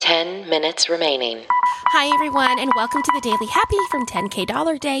10 minutes remaining. Hi, everyone, and welcome to the Daily Happy from 10K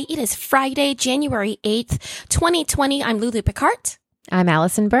Dollar Day. It is Friday, January 8th, 2020. I'm Lulu Picard. I'm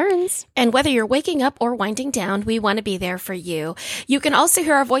Allison Burns. And whether you're waking up or winding down, we want to be there for you. You can also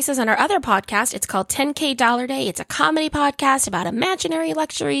hear our voices on our other podcast. It's called 10K Dollar Day. It's a comedy podcast about imaginary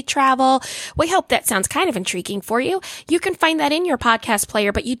luxury travel. We hope that sounds kind of intriguing for you. You can find that in your podcast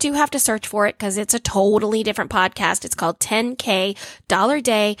player, but you do have to search for it because it's a totally different podcast. It's called 10K Dollar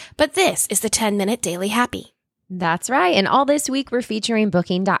Day, but this is the 10-minute Daily Happy. That's right. And all this week, we're featuring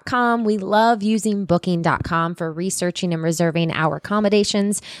Booking.com. We love using Booking.com for researching and reserving our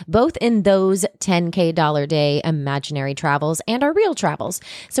accommodations, both in those 10K Dollar Day imaginary travels and our real travels.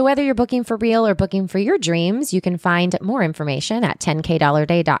 So whether you're booking for real or booking for your dreams, you can find more information at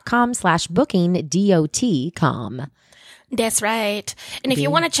 10kdollarday.com/booking.com. That's right. And if you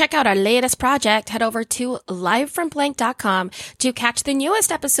want to check out our latest project, head over to livefromblank.com to catch the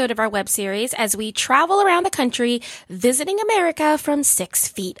newest episode of our web series as we travel around the country, visiting America from 6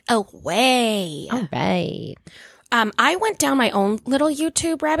 feet away. All right. I went down my own little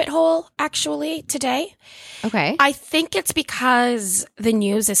YouTube rabbit hole, actually, today. Okay. I think it's because the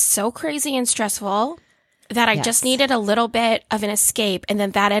news is so crazy and stressful that I just needed a little bit of an escape. And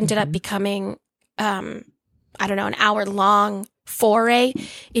then that ended up becoming, I don't know, an hour-long foray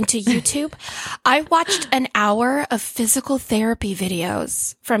into YouTube. I watched an hour of physical therapy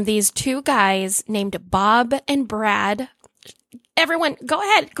videos from these two guys named Bob and Brad. Everyone, go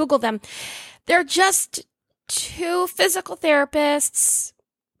ahead, Google them. They're just two physical therapists,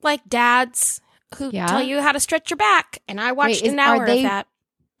 like dads, who tell you how to stretch your back. And I watched an hour of that.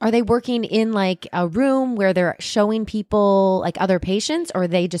 Are they working in like a room where they're showing people like other patients, or are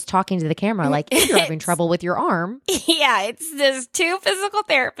they just talking to the camera like, if you're having trouble with your arm? Yeah, it's there's two physical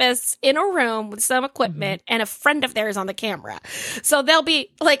therapists in a room with some equipment and a friend of theirs on the camera. So they'll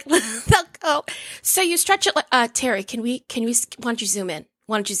be like, they'll go, so you stretch it like, Terry, can we, why don't you zoom in?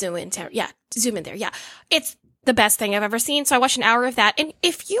 Why don't you zoom in, Terry? Yeah, zoom in there. Yeah, it's the best thing I've ever seen. So I watched an hour of that. And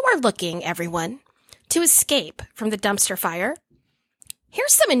if you are looking, everyone, to escape from the dumpster fire,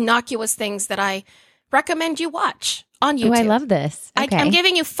 here's some innocuous things that I recommend you watch on YouTube. Oh, I love this. Okay. I'm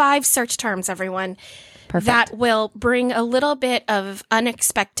giving you 5 search terms, everyone, that will bring a little bit of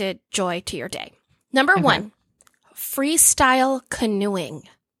unexpected joy to your day. Number 1, freestyle canoeing.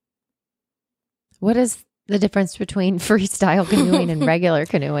 What is the difference between freestyle canoeing and regular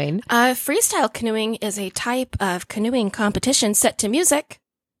canoeing? Freestyle canoeing is a type of canoeing competition set to music.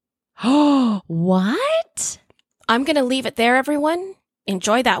 Oh, what? I'm going to leave it there, everyone.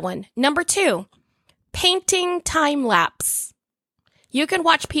 Enjoy that one. Number 2, painting time lapse. You can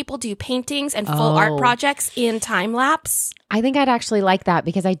watch people do paintings and full art projects in time lapse. I think I'd actually like that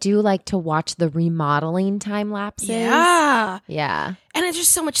because I do like to watch the remodeling time lapses. Yeah. Yeah. And it's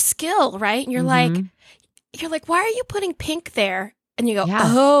just so much skill, right? And you're like, why are you putting pink there? And you go,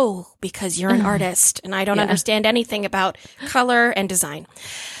 oh, because you're an artist and I don't understand anything about color and design.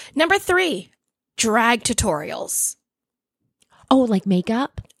 Number 3, drag tutorials. Oh, like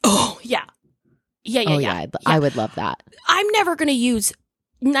makeup? Oh, yeah. Yeah. I would love that. I'm never going to use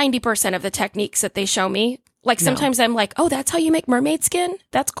 90% of the techniques that they show me. Like sometimes I'm like, oh, that's how you make mermaid skin?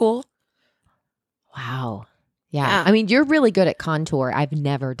 That's cool. Wow. Yeah. I mean, you're really good at contour. I've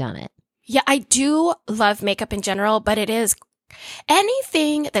never done it. Yeah, I do love makeup in general, but it is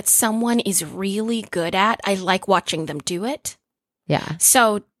anything that someone is really good at. I like watching them do it. Yeah.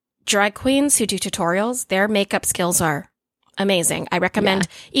 So drag queens who do tutorials, their makeup skills are amazing. I recommend,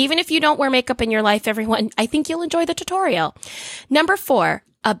 even if you don't wear makeup in your life, everyone, I think you'll enjoy the tutorial. Number 4,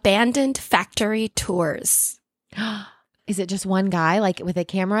 abandoned factory tours. Is it just one guy, like with a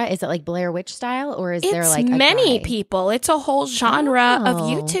camera? Is it like Blair Witch style, or is there like many people? It's a whole genre of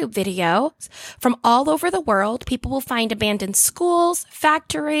YouTube videos from all over the world. People will find abandoned schools,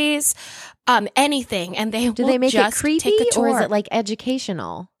 factories, anything, and they do they make it creepy, take a tour. Or is it like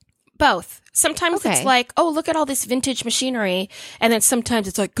educational? Both. Sometimes it's like, oh, look at all this vintage machinery. And then sometimes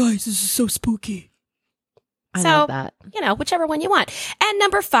it's like, guys, this is so spooky. I love that. Whichever one you want. And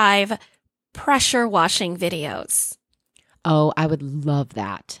number 5, pressure washing videos. Oh, I would love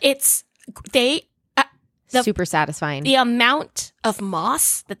that. Super satisfying. The amount of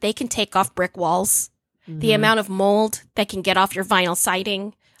moss that they can take off brick walls, the amount of mold that can get off your vinyl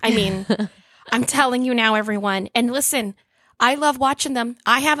siding. I mean, I'm telling you now, everyone. And listen, I love watching them.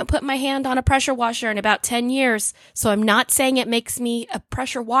 I haven't put my hand on a pressure washer in about 10 years, so I'm not saying it makes me a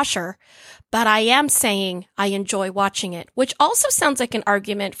pressure washer, but I am saying I enjoy watching it, which also sounds like an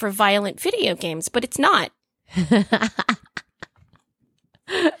argument for violent video games, but it's not.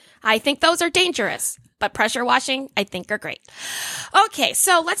 I think those are dangerous. but pressure washing, I think, are great. Okay,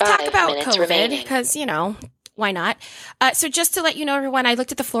 so let's talk about COVID because, why not? So just to let you know, everyone, I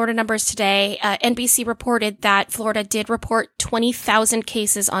looked at the Florida numbers today. NBC reported that Florida did report 20,000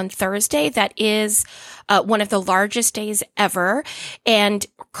 cases on Thursday. That is one of the largest days ever. And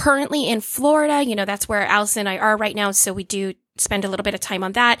currently in Florida, that's where Allison and I are right now. So we do spend a little bit of time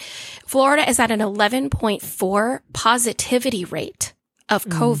on that. Florida is at an 11.4 positivity rate of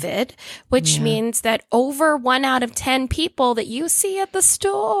COVID, which means that over 1 out of 10 people that you see at the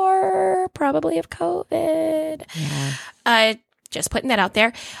store probably have COVID. Yeah. Just putting that out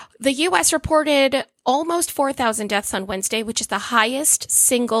there. The U.S. reported almost 4,000 deaths on Wednesday, which is the highest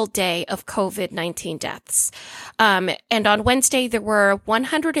single day of COVID-19 deaths. And on Wednesday, there were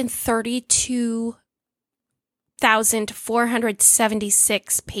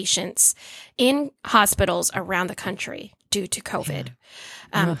 132,476 patients in hospitals around the country due to COVID.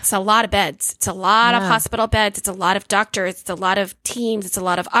 It's a lot of beds. It's a lot of hospital beds. It's a lot of doctors. It's a lot of teams. It's a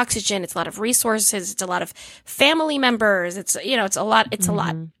lot of oxygen. It's a lot of resources. It's a lot of family members. It's a lot. It's a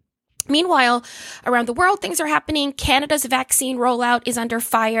lot. Meanwhile, around the world, things are happening. Canada's vaccine rollout is under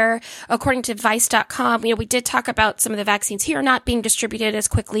fire. According to Vice.com, we did talk about some of the vaccines here not being distributed as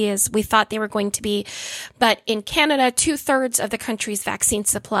quickly as we thought they were going to be. But in Canada, 2/3 of the country's vaccine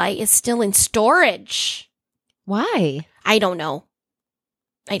supply is still in storage. Why? I don't know.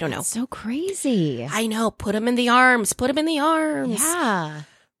 That's so crazy. I know. Put them in the arms.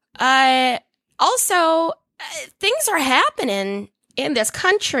 Yeah. Also, things are happening in this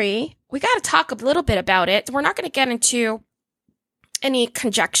country. We got to talk a little bit about it. We're not going to get into any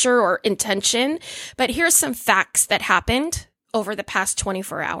conjecture or intention, but here's some facts that happened over the past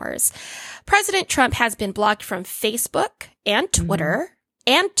 24 hours. President Trump has been blocked from Facebook and Twitter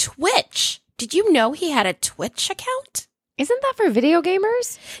and Twitch. Did you know he had a Twitch account? Isn't that for video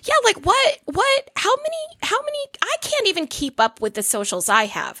gamers? Yeah, like what, how many, I can't even keep up with the socials I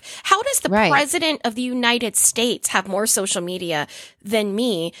have. How does the president of the United States have more social media than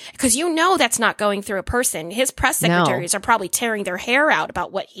me? Because that's not going through a person. His press secretaries are probably tearing their hair out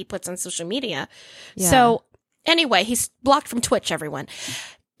about what he puts on social media. Yeah. So anyway, he's blocked from Twitch, everyone.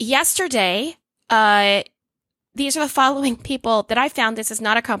 Yesterday, these are the following people that I found, this is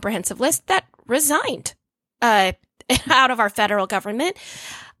not a comprehensive list, that resigned out of our federal government.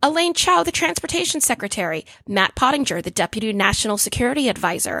 Elaine Chao, the Transportation Secretary, Matt Pottinger, the Deputy National Security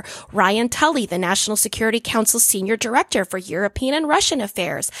Advisor, Ryan Tully, the National Security Council Senior Director for European and Russian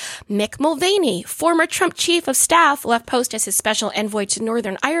Affairs, Mick Mulvaney, former Trump Chief of Staff, left post as his Special Envoy to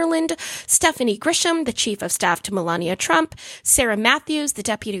Northern Ireland, Stephanie Grisham, the Chief of Staff to Melania Trump, Sarah Matthews, the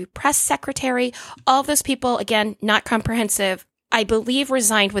Deputy Press Secretary. All of those people, again, not comprehensive, I believe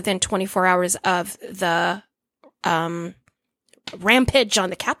resigned within 24 hours of the rampage on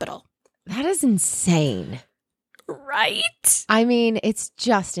the Capitol. That is insane. Right? I mean, it's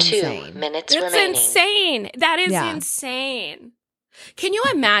just insane. 2 minutes remaining. It's insane. That is insane. Can you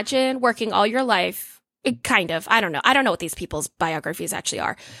imagine working all your life? Kind of. I don't know. I don't know what these people's biographies actually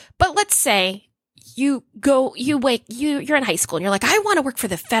are. But let's say you're in high school and you're like, I want to work for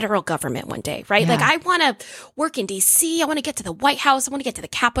the federal government one day, right? Yeah. Like I want to work in DC. I want to get to the White House. I want to get to the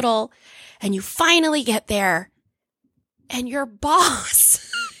Capitol. And you finally get there. And your boss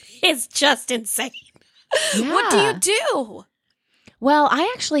is just insane. Yeah. What do you do? Well,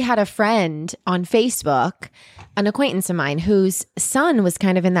 I actually had a friend on Facebook, an acquaintance of mine, whose son was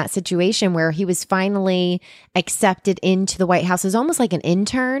kind of in that situation where he was finally accepted into the White House as almost like an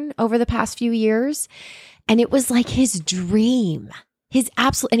intern over the past few years. And it was like his dream.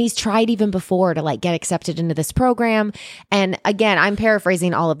 And he's tried even before to like get accepted into this program. And again, I'm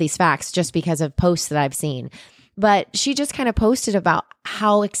paraphrasing all of these facts just because of posts that I've seen. But she just kind of posted about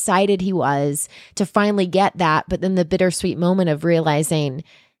how excited he was to finally get that. But then the bittersweet moment of realizing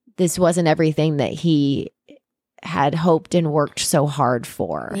this wasn't everything that he had hoped and worked so hard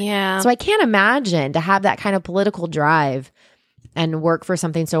for. Yeah. So I can't imagine to have that kind of political drive and work for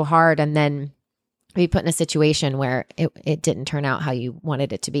something so hard and then be put in a situation where it didn't turn out how you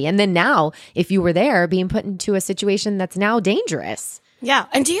wanted it to be. And then now, if you were there, being put into a situation that's now dangerous. Yeah.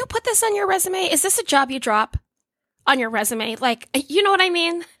 And do you put this on your resume? Is this a job you drop on your resume? Like, you know what I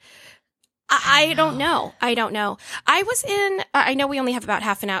mean? I don't know. I was in, I know we only have about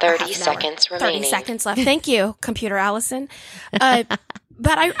half an hour. 30 seconds remaining. 30 seconds left. Thank you, computer Allison.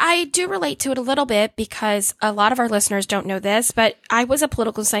 But I do relate to it a little bit because a lot of our listeners don't know this, but I was a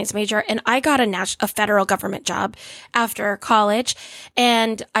political science major and I got a federal government job after college,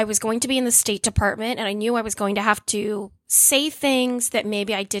 and I was going to be in the State Department, and I knew I was going to have to say things that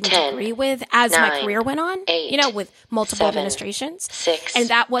maybe I didn't 10, agree with as 9, my career went on, 8, with multiple 7, administrations. 6, and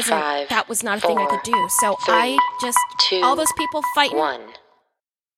that was not a 4, thing I could do. So 3, I just, 2, all those people fighting, 1.